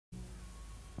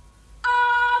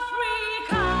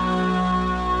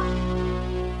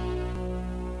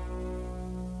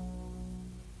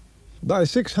By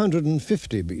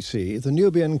 650 BC, the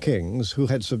Nubian kings who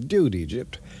had subdued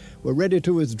Egypt were ready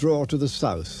to withdraw to the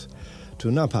south, to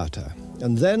Napata,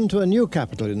 and then to a new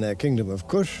capital in their kingdom of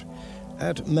Kush,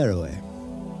 at Meroe.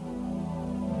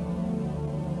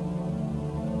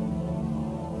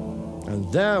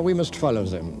 And there we must follow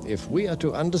them if we are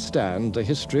to understand the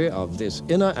history of this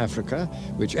inner Africa,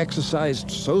 which exercised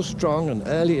so strong an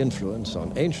early influence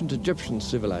on ancient Egyptian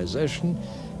civilization,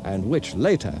 and which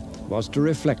later was to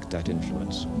reflect that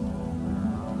influence.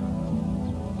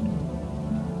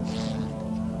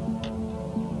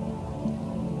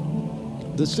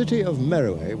 The city of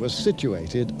Meroe was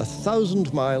situated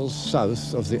 1,000 miles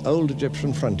south of the old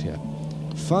Egyptian frontier,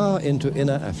 far into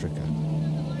inner Africa.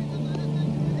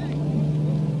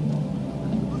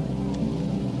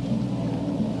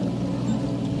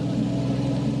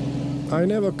 I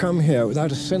never come here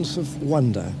without a sense of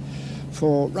wonder,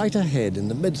 for right ahead in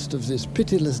the midst of this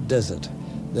pitiless desert,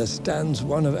 there stands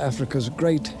one of Africa's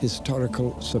great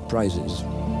historical surprises.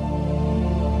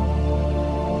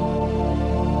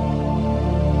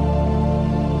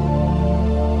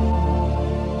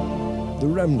 The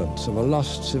remnants of a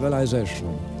lost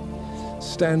civilization,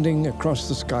 standing across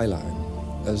the skyline,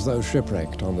 as though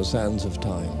shipwrecked on the sands of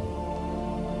time.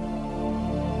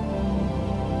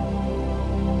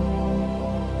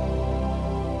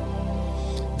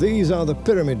 These are the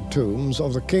pyramid tombs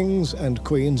of the kings and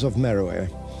queens of Meroe,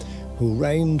 who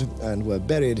reigned and were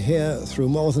buried here through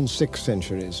more than 6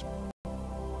 centuries.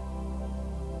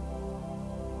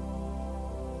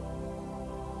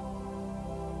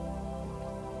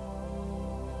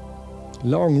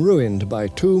 Long ruined by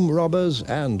tomb robbers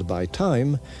and by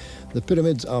time, the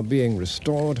pyramids are being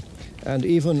restored and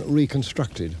even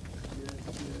reconstructed.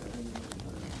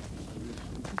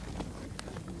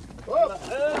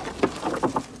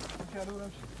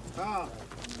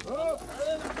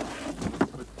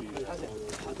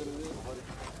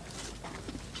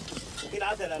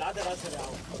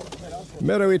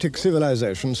 Meroitic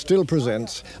civilization still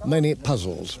presents many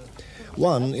puzzles.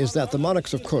 One is that the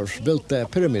monarchs of Kush built their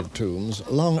pyramid tombs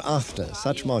long after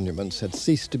such monuments had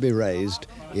ceased to be raised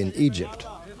in Egypt.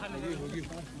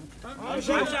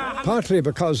 Partly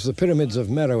because the pyramids of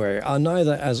Meroe are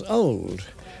neither as old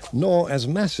nor as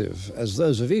massive as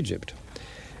those of Egypt,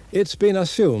 it's been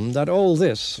assumed that all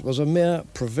this was a mere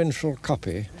provincial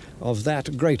copy of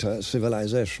that greater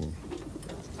civilization.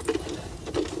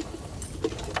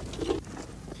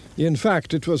 In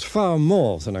fact, it was far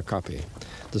more than a copy.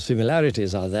 The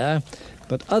similarities are there,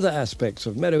 but other aspects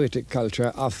of Meroitic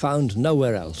culture are found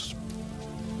nowhere else.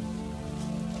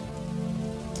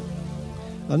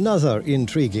 Another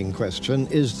intriguing question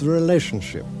is the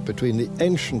relationship between the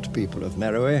ancient people of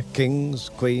Meroe, kings,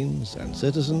 queens, and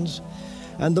citizens,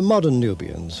 and the modern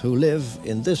Nubians who live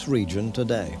in this region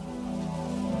today.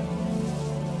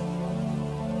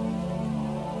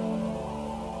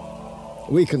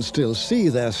 We can still see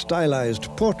their stylized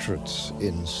portraits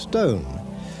in stone,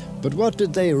 but what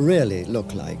did they really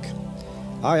look like?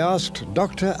 I asked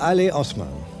Dr. Ali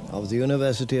Osman of the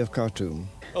University of Khartoum.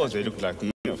 Oh, they look like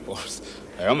me, of course.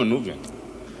 I am a Nubian.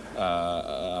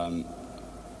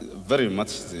 Very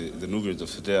much the Nubians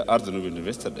of today are the Nubians of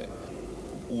yesterday.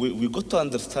 We got to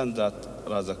understand that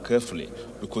rather carefully,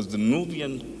 because the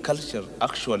Nubian culture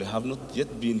actually have not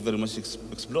yet been very much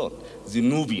explored. The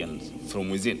Nubians from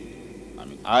within. I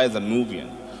mean, I, the Nubian,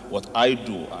 what I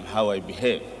do and how I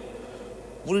behave,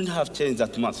 wouldn't have changed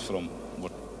that much from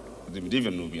what the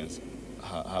medieval Nubians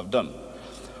have done.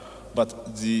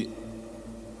 But the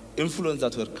influence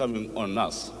that were coming on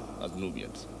us as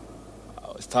Nubians,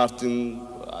 starting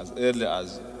as early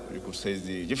as, we could say,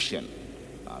 the Egyptian,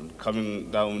 and coming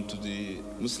down to the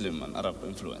Muslim and Arab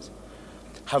influence,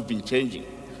 have been changing.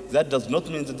 That does not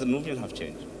mean that the Nubians have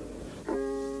changed.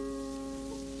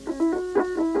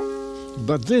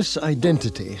 But this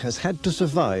identity has had to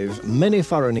survive many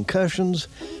foreign incursions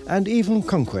and even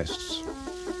conquests.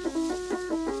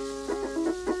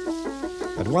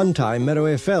 At one time,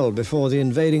 Meroe fell before the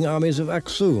invading armies of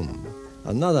Aksum,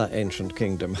 another ancient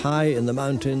kingdom high in the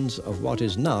mountains of what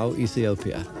is now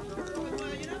Ethiopia.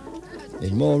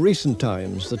 In more recent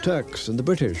times, the Turks and the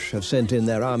British have sent in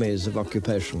their armies of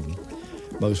occupation.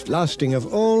 Most lasting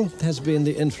of all has been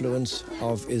the influence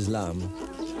of Islam.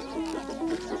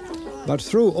 But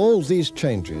through all these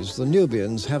changes, the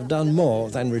Nubians have done more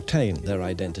than retain their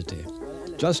identity.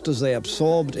 Just as they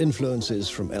absorbed influences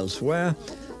from elsewhere,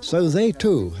 so they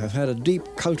too have had a deep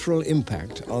cultural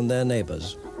impact on their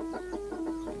neighbors.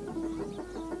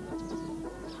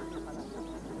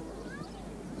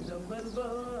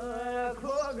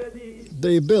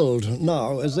 They build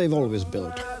now as they've always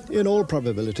built, in all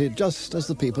probability just as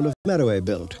the people of Meroe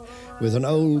built, with an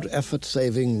old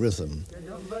effort-saving rhythm,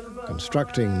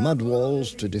 constructing mud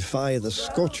walls to defy the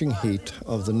scorching heat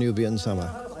of the Nubian summer.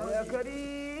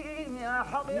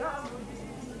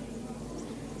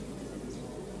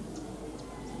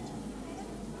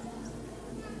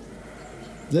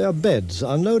 Their beds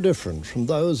are no different from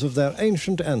those of their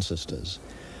ancient ancestors,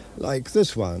 like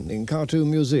this one in Khartoum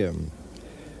Museum,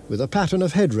 with a pattern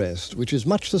of headrest which is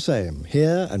much the same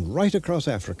here and right across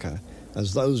Africa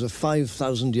as those of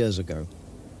 5,000 years ago.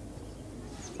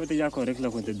 And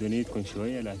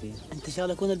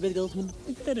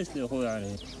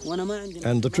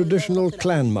the traditional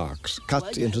clan marks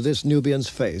cut into this Nubian's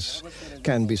face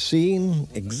can be seen,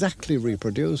 exactly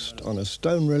reproduced on a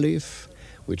stone relief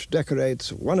which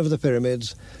decorates one of the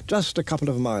pyramids just a couple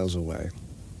of miles away.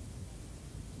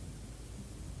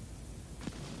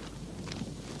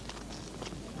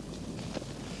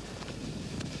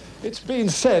 It's been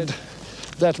said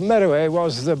that Meroe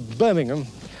was the Birmingham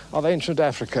of ancient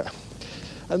Africa,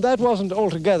 and that wasn't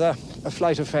altogether a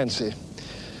flight of fancy,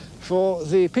 for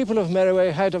the people of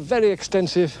Meroe had a very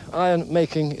extensive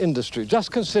iron-making industry.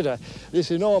 Just consider this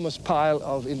enormous pile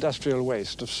of industrial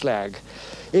waste, of slag.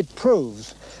 It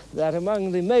proves that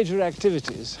among the major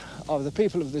activities of the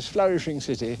people of this flourishing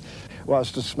city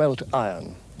was to smelt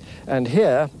iron. And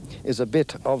here is a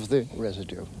bit of the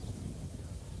residue.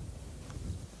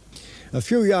 A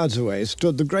few yards away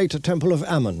stood the great temple of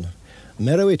Ammon,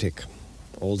 Meroitic,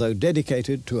 although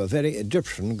dedicated to a very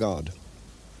Egyptian god.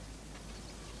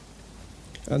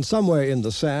 And somewhere in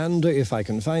the sand, if I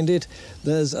can find it,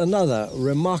 there's another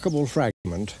remarkable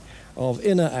fragment of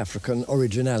inner African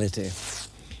originality.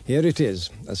 Here it is,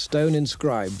 a stone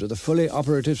inscribed with a fully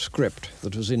operative script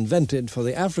that was invented for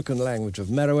the African language of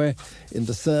Meroe in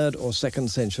the 3rd or 2nd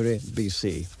century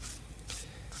BC.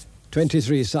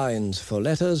 23 signs for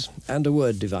letters and a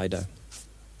word divider.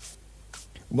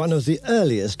 One of the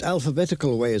earliest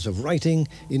alphabetical ways of writing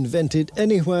invented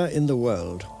anywhere in the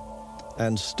world,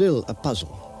 and still a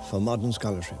puzzle for modern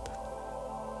scholarship.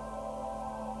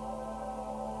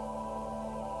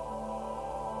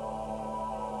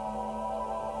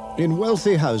 In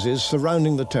wealthy houses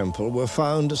surrounding the temple were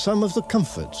found some of the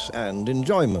comforts and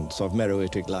enjoyments of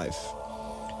Meroitic life.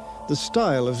 The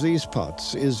style of these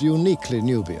pots is uniquely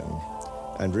Nubian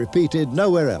and repeated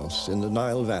nowhere else in the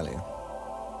Nile Valley.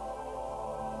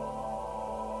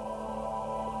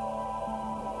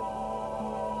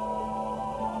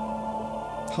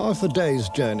 Half a day's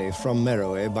journey from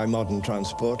Meroe by modern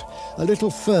transport, a little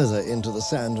further into the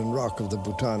sand and rock of the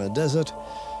Butana Desert,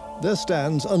 there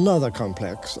stands another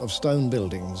complex of stone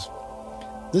buildings,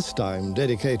 this time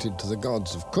dedicated to the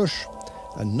gods of Kush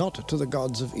and not to the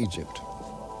gods of Egypt.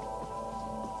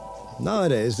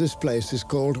 Nowadays, this place is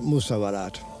called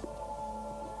Musawarat.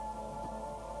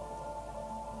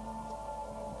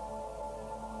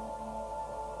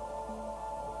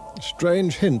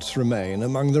 Strange hints remain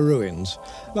among the ruins,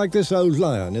 like this old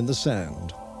lion in the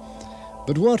sand.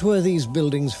 But what were these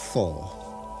buildings for?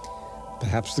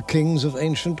 Perhaps the kings of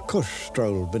ancient Kush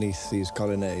strolled beneath these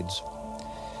colonnades.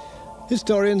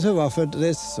 Historians have offered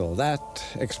this or that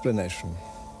explanation.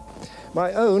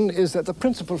 My own is that the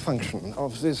principal function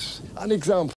of this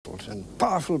unexampled and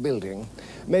powerful building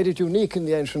made it unique in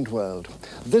the ancient world.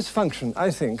 This function, I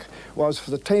think, was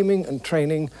for the taming and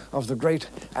training of the great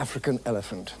African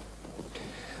elephant.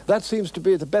 That seems to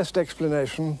be the best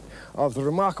explanation of the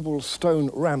remarkable stone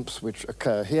ramps which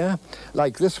occur here,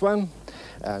 like this one,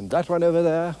 and that one over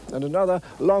there, and another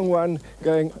long one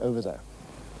going over there.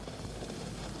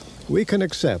 We can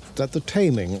accept that the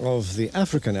taming of the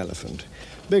African elephant,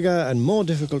 bigger and more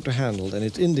difficult to handle than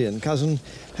its Indian cousin,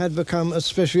 had become a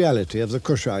speciality of the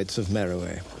Kushites of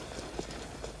Meroe.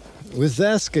 With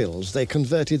their skills, they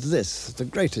converted this, the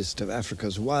greatest of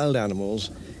Africa's wild animals,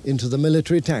 into the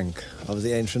military tank of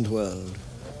the ancient world.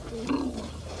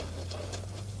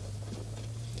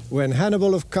 When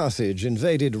Hannibal of Carthage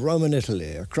invaded Roman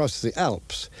Italy across the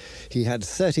Alps, he had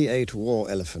 38 war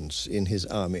elephants in his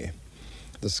army.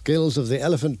 The skills of the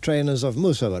elephant trainers of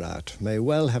Musawarat may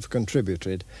well have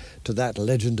contributed to that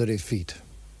legendary feat.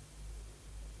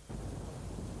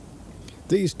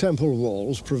 These temple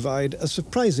walls provide a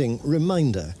surprising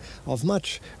reminder of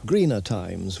much greener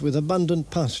times with abundant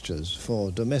pastures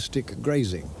for domestic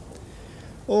grazing.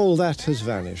 All that has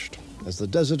vanished. As the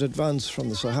desert advanced from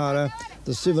the Sahara,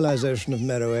 the civilization of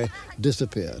Meroe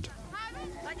disappeared.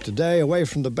 Today, away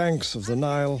from the banks of the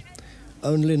Nile,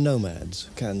 only nomads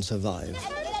can survive.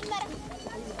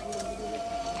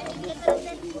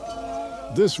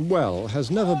 This well has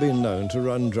never been known to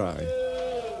run dry.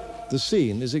 The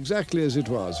scene is exactly as it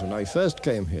was when I first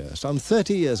came here, some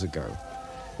 30 years ago,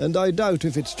 and I doubt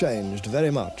if it's changed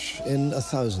very much in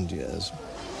 1,000 years.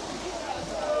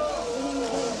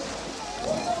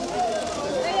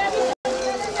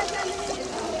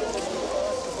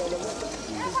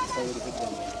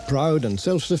 Proud and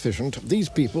self-sufficient, these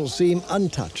people seem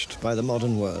untouched by the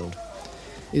modern world.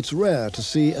 It's rare to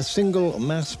see a single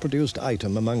mass-produced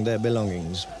item among their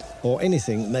belongings, or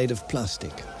anything made of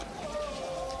plastic.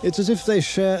 It's as if they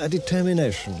share a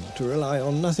determination to rely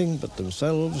on nothing but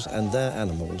themselves and their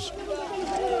animals.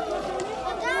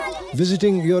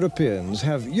 Visiting Europeans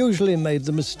have usually made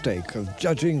the mistake of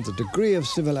judging the degree of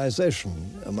civilization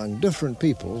among different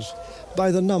peoples by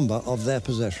the number of their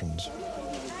possessions.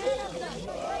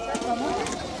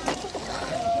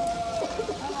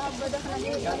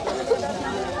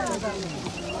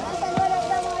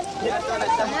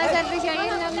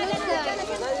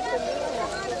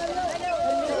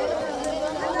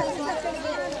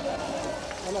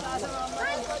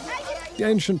 The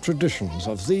ancient traditions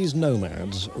of these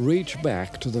nomads reach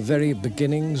back to the very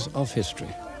beginnings of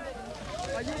history.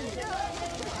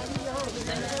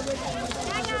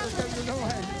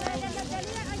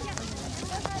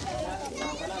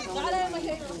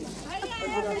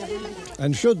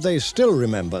 And should they still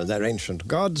remember their ancient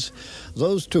gods,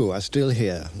 those too are still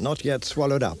here, not yet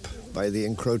swallowed up by the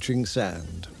encroaching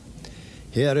sand.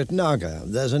 Here at Naga,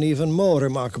 there's an even more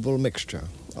remarkable mixture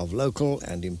of local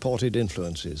and imported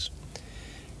influences.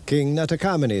 King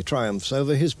Netakamani triumphs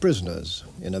over his prisoners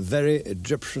in a very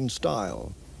Egyptian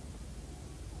style.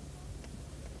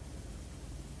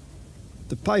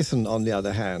 The python, on the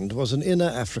other hand, was an inner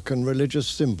African religious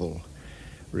symbol,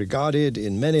 regarded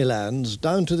in many lands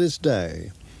down to this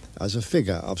day as a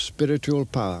figure of spiritual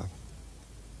power.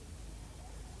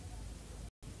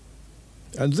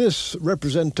 And this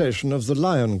representation of the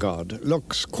lion god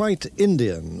looks quite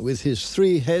Indian with his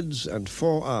 3 heads and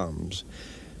 4 arms,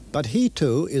 but he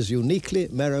too is uniquely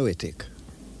Meroitic.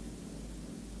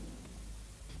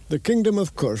 The kingdom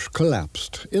of Kush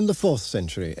collapsed in the 4th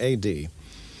century AD,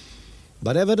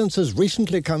 but evidence has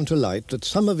recently come to light that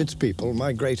some of its people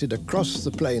migrated across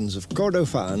the plains of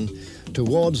Kordofan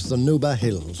towards the Nuba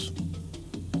Hills.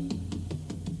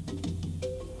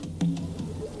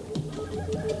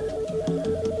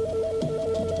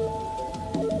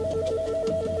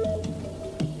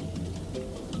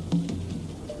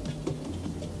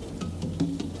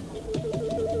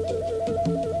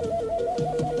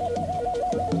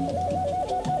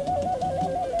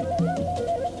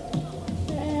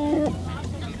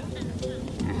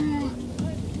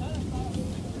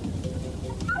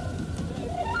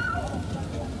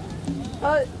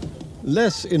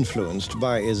 Less influenced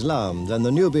by Islam than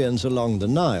the Nubians along the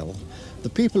Nile, the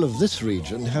people of this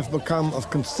region have become of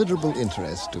considerable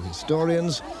interest to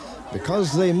historians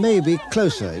because they may be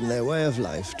closer in their way of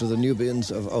life to the Nubians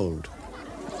of old.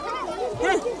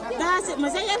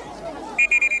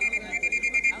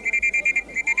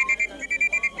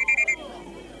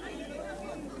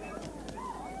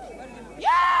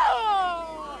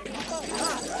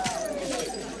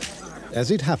 As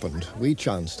it happened, we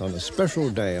chanced on a special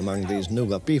day among these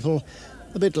Nuba people,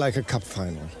 a bit like a cup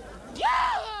final.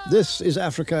 This is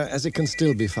Africa as it can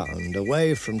still be found,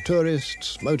 away from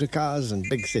tourists, motor cars and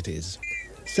big cities,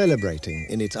 celebrating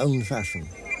in its own fashion.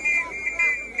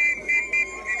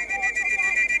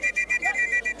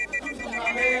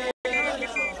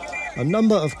 A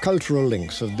number of cultural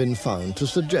links have been found to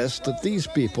suggest that these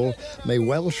people may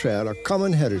well share a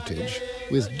common heritage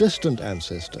with distant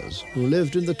ancestors who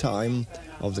lived in the time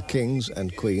of the kings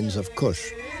and queens of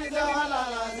Kush.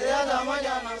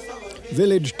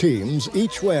 Village teams,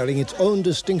 each wearing its own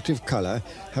distinctive color,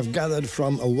 have gathered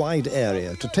from a wide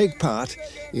area to take part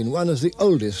in one of the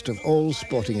oldest of all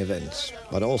sporting events,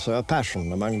 but also a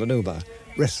passion among the Nuba,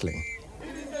 wrestling.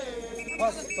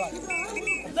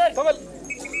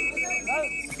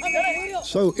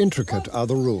 So intricate are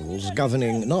the rules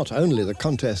governing not only the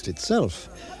contest itself,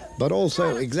 but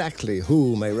also exactly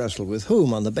who may wrestle with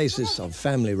whom on the basis of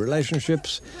family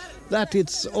relationships, that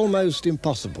it's almost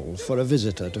impossible for a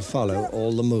visitor to follow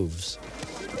all the moves.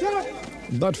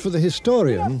 But for the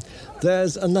historian,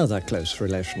 there's another close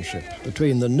relationship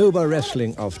between the Nuba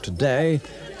wrestling of today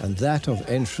and that of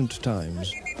ancient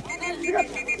times.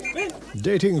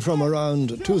 Dating from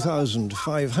around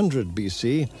 2500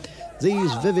 BC,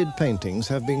 these vivid paintings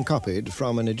have been copied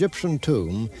from an Egyptian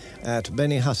tomb at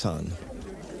Beni Hassan.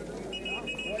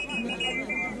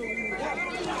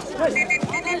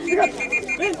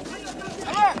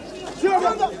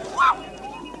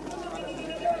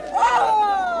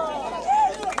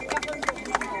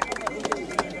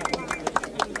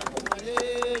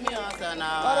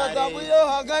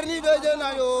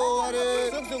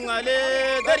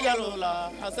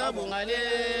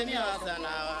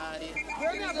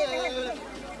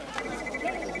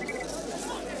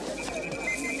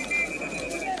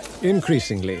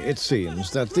 Increasingly, it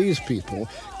seems that these people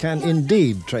can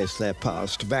indeed trace their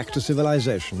past back to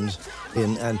civilizations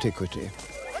in antiquity.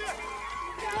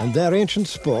 And their ancient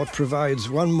sport provides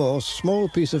one more small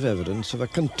piece of evidence of a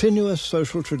continuous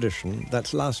social tradition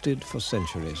that's lasted for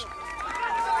centuries.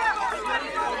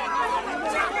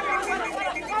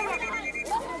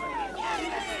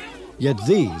 Yet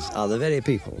these are the very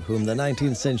people whom the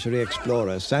 19th century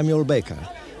explorer Samuel Baker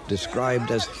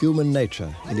described as human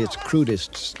nature in its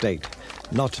crudest state,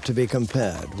 not to be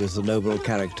compared with the noble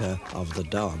character of the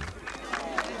dog.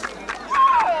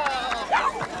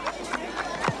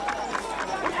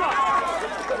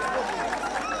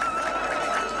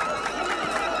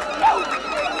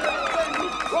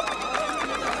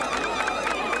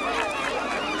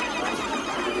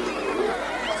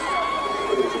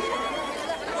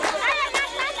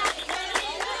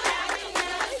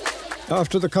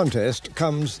 After the contest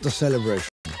comes the celebration.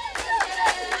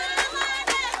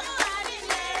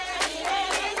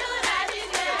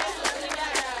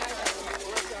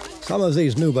 Some of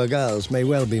these Nuba girls may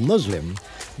well be Muslim,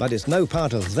 but it's no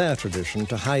part of their tradition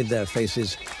to hide their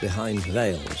faces behind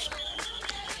veils.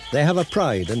 They have a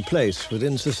pride and place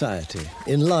within society,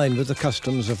 in line with the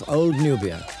customs of old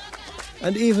Nubia,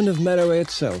 and even of Meroe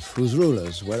itself, whose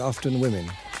rulers were often women.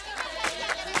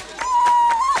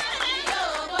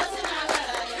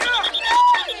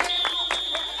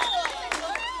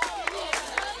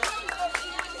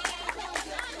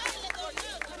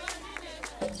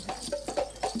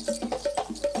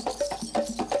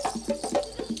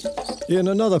 In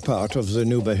another part of the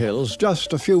Nuba Hills,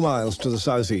 just a few miles to the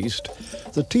southeast,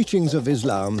 the teachings of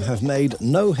Islam have made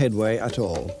no headway at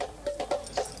all.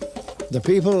 The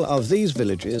people of these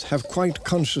villages have quite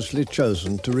consciously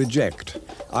chosen to reject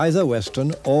either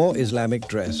Western or Islamic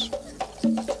dress.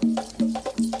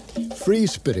 Free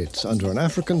spirits under an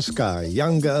African sky,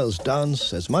 young girls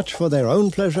dance as much for their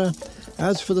own pleasure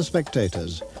as for the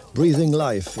spectators, breathing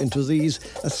life into these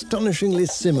astonishingly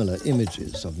similar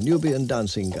images of Nubian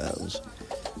dancing girls,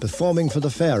 performing for the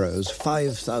pharaohs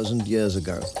 5,000 years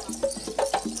ago.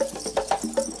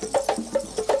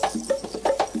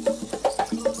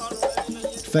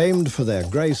 Famed for their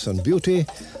grace and beauty,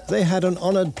 they had an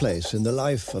honored place in the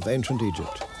life of ancient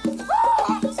Egypt.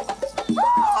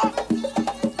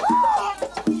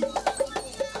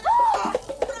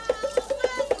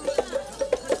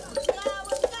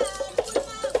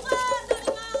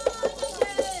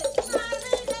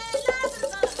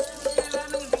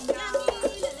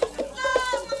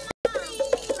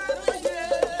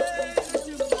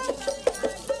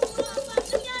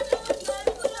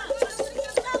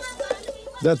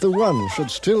 That the one should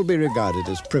still be regarded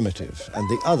as primitive and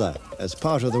the other as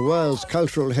part of the world's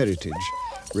cultural heritage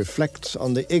reflects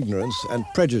on the ignorance and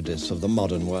prejudice of the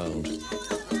modern world.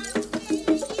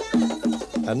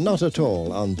 And not at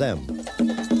all on them.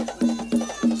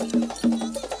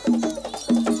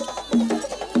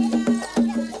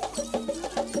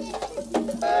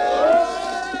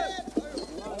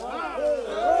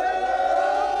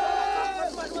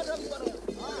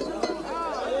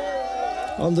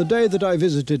 On the day that I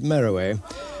visited Meroe,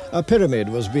 a pyramid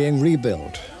was being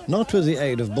rebuilt, not with the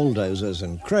aid of bulldozers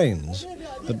and cranes,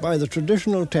 but by the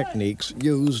traditional techniques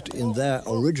used in their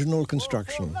original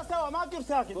construction.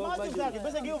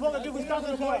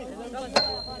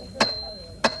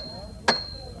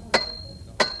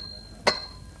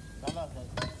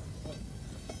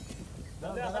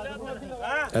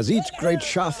 As each great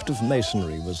shaft of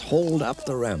masonry was hauled up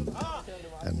the ramp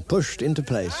and pushed into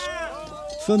place,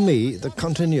 for me, the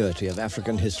continuity of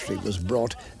African history was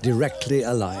brought directly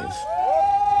alive.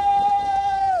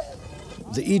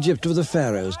 The Egypt of the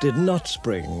pharaohs did not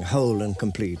spring whole and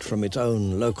complete from its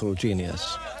own local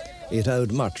genius. It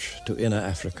owed much to inner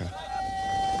Africa.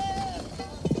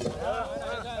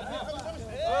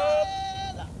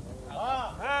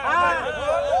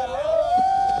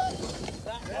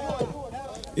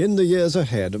 In the years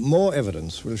ahead, more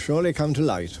evidence will surely come to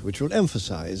light which will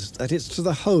emphasize that it's to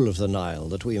the whole of the Nile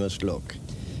that we must look,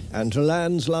 and to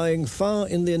lands lying far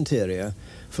in the interior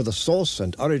for the source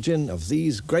and origin of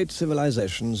these great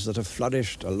civilizations that have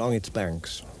flourished along its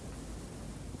banks.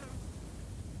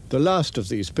 The last of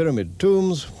these pyramid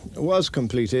tombs was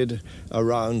completed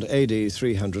around AD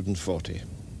 340.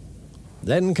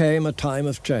 Then came a time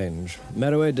of change.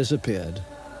 Meroe disappeared,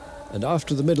 and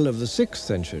after the middle of the 6th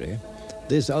century,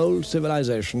 this old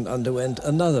civilization underwent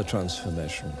another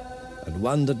transformation, and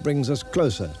one that brings us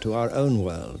closer to our own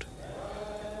world,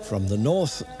 From the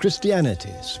north,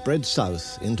 Christianity spread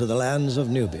south into the lands of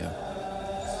Nubia.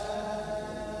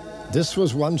 This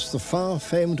was once the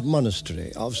far-famed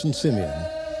monastery of St. Simeon,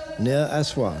 near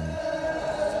Aswan.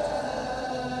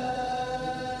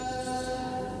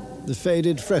 The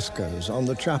faded frescoes on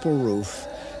the chapel roof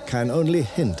can only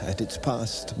hint at its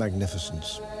past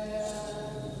magnificence.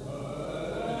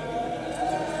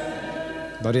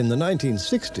 But in the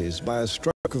 1960s, by a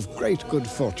stroke of great good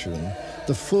fortune,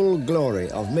 the full glory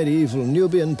of medieval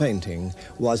Nubian painting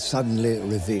was suddenly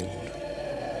revealed.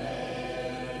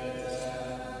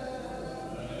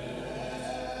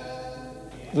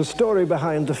 The story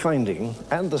behind the finding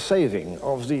and the saving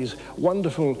of these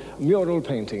wonderful mural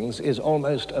paintings is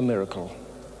almost a miracle.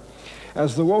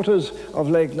 As the waters of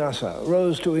Lake Nasser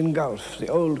rose to engulf the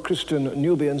old Christian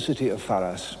Nubian city of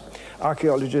Faras,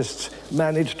 archaeologists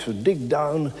managed to dig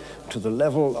down to the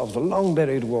level of the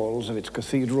long-buried walls of its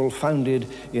cathedral founded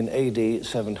in AD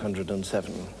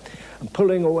 707. And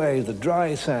pulling away the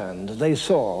dry sand, they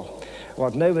saw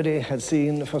what nobody had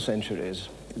seen for centuries,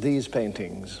 these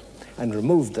paintings, and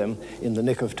removed them in the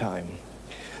nick of time.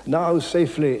 Now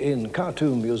safely in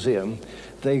Khartoum Museum,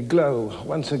 they glow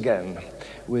once again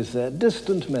with their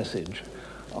distant message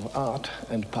of art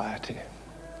and piety.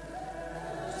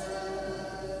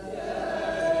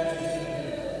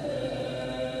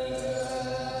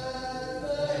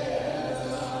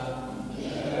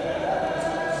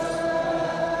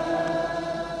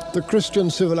 The Christian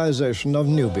civilization of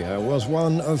Nubia was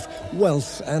one of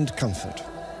wealth and comfort.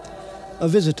 A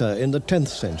visitor in the 10th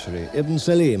century, Ibn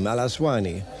Salim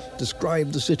al-Aswani,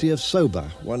 described the city of Soba,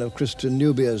 one of Christian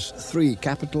Nubia's 3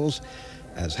 capitals,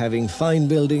 as having fine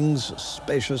buildings,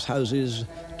 spacious houses,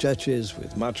 churches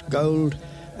with much gold,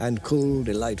 and cool,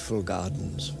 delightful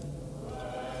gardens.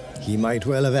 He might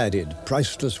well have added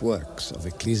priceless works of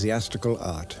ecclesiastical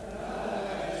art.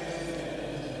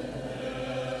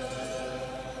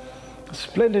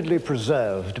 Splendidly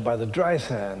preserved by the dry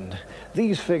sand,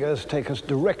 these figures take us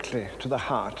directly to the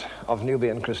heart of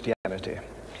Nubian Christianity.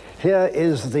 Here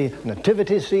is the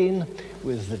nativity scene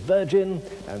with the Virgin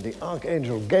and the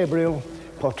Archangel Gabriel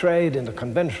portrayed in the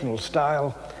conventional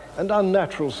style and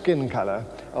unnatural skin color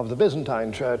of the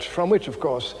Byzantine church, from which, of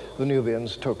course, the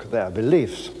Nubians took their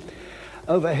beliefs.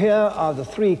 Over here are the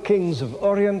 3 kings of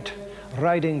Orient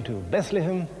riding to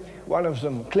Bethlehem, one of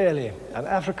them clearly an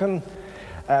African,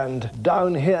 and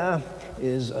down here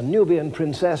is a Nubian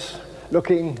princess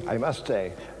looking, I must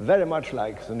say, very much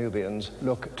like the Nubians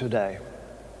look today.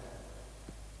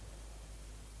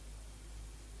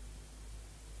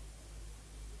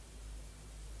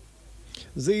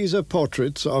 These are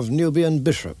portraits of Nubian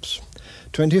bishops.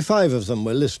 25 of them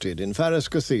were listed in Faras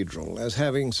Cathedral as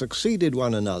having succeeded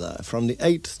one another from the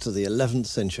 8th to the 11th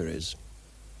centuries.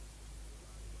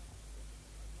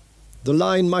 The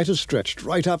line might have stretched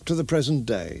right up to the present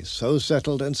day, so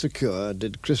settled and secure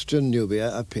did Christian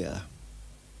Nubia appear.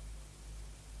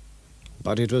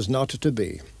 But it was not to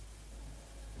be.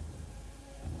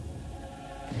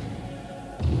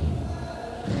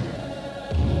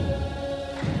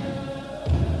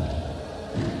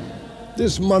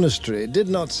 This monastery did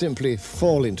not simply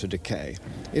fall into decay.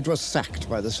 It was sacked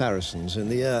by the Saracens in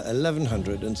the year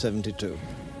 1172.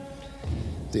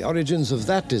 The origins of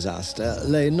that disaster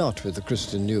lay not with the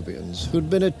Christian Nubians, who'd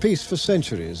been at peace for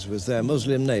centuries with their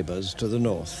Muslim neighbors to the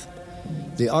north.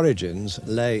 The origins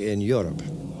lay in Europe.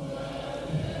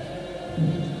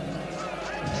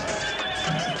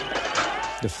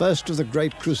 The first of the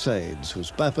great crusades,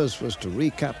 whose purpose was to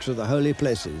recapture the holy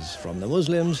places from the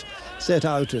Muslims, set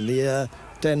out in the year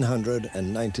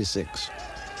 1096.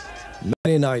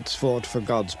 Many knights fought for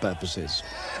God's purposes.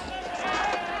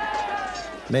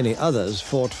 Many others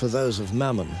fought for those of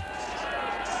Mammon.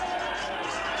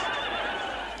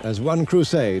 As one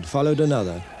crusade followed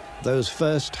another, those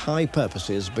first high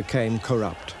purposes became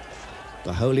corrupt.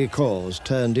 The holy cause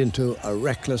turned into a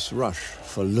reckless rush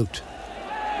for loot.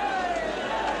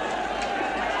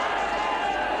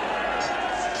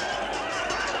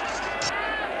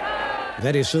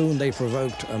 Very soon they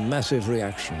provoked a massive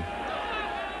reaction.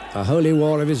 A holy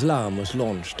war of Islam was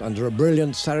launched under a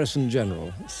brilliant Saracen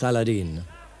general, Saladin.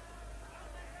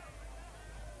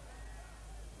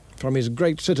 From his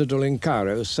great citadel in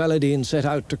Cairo, Saladin set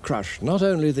out to crush not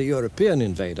only the European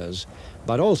invaders,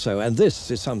 but also, and this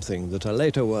is something that a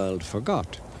later world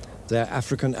forgot, their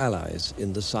African allies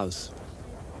in the south.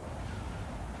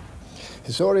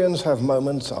 Historians have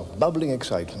moments of bubbling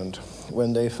excitement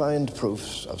when they find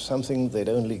proofs of something they'd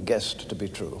only guessed to be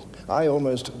true. I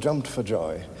almost jumped for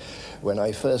joy when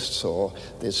I first saw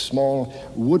this small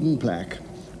wooden plaque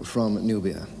from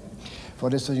Nubia.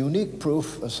 For it's a unique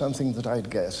proof of something that I'd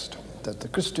guessed. that the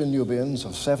Christian Nubians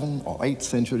of 7 or 8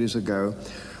 centuries ago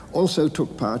also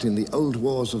took part in the old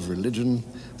wars of religion,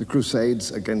 the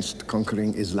Crusades against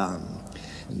conquering Islam.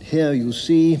 And here you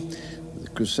see the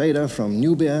crusader from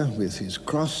Nubia with his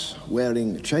cross,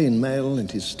 wearing chainmail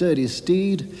and his sturdy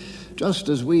steed, just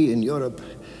as we in Europe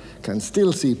can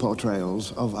still see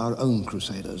portrayals of our own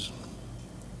crusaders.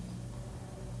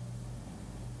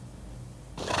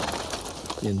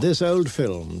 In this old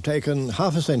film, taken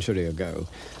half a century ago,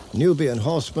 Nubian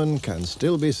horsemen can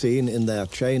still be seen in their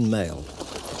chain mail.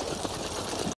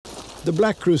 The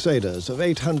Black Crusaders of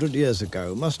 800 years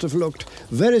ago must have looked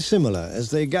very similar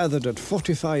as they gathered at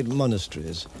fortified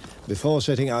monasteries before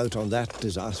setting out on that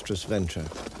disastrous venture.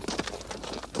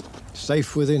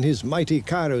 Safe within his mighty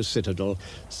Cairo citadel,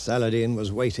 Saladin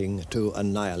was waiting to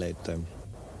annihilate them.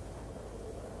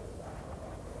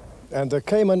 And there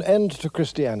came an end to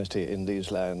Christianity in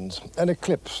these lands, an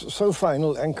eclipse so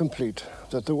final and complete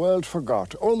that the world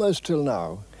forgot, almost till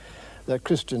now, that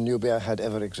Christian Nubia had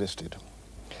ever existed.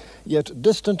 Yet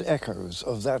distant echoes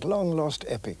of that long-lost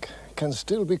epic can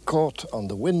still be caught on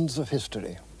the winds of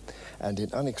history and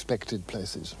in unexpected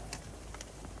places.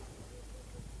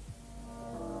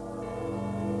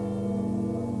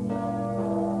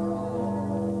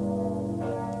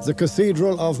 The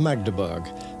Cathedral of Magdeburg,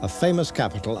 a famous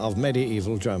capital of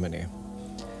medieval Germany.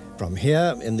 From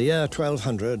here, in the year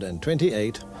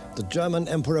 1228, the German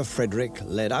Emperor Frederick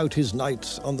led out his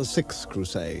knights on the 6th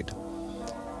Crusade.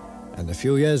 And a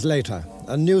few years later,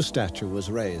 a new statue was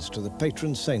raised to the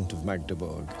patron saint of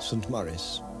Magdeburg, St.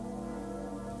 Maurice.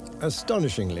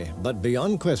 Astonishingly, but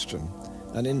beyond question,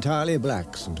 an entirely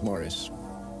black St. Maurice.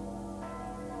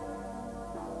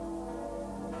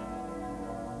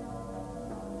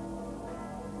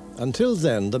 Until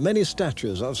then, the many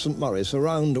statues of St. Maurice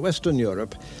around Western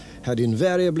Europe had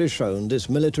invariably shown this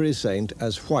military saint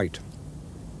as white.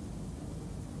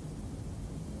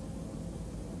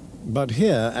 But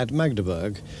here at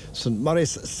Magdeburg, St.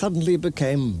 Maurice suddenly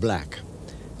became black.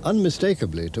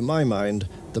 Unmistakably, to my mind,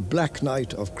 the Black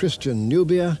Knight of Christian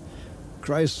Nubia,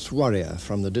 Christ's warrior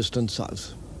from the distant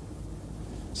south.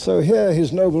 So here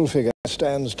his noble figure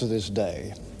stands to this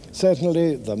day,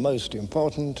 certainly the most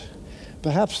important,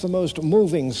 perhaps the most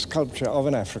moving sculpture of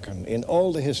an African in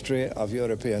all the history of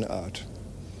European art.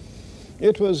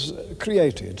 It was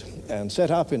created and set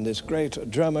up in this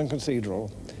great German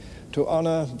cathedral to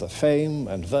honor the fame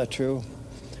and virtue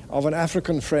of an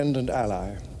African friend and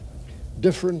ally,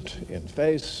 different in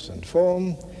face and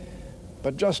form,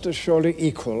 but just as surely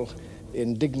equal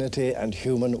in dignity and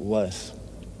human worth.